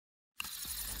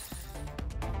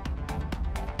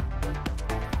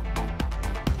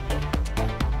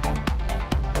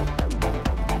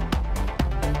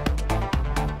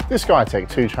This Skytec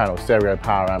 2-channel stereo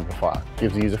power amplifier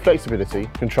gives the user flexibility,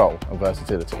 control and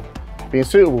versatility, being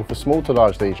suitable for small to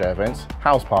large DJ events,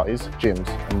 house parties, gyms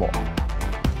and more.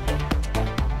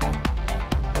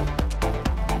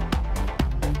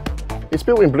 Its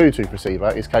built-in Bluetooth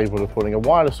receiver is capable of pulling a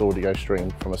wireless audio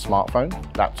stream from a smartphone,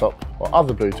 laptop or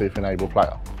other Bluetooth-enabled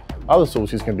player. Other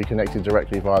sources can be connected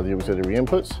directly via the auxiliary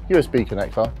inputs, USB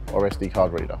connector or SD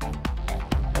card reader.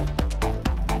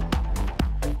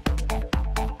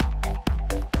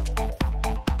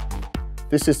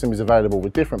 This system is available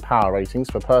with different power ratings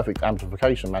for perfect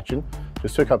amplification matching.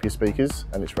 Just hook up your speakers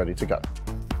and it's ready to go.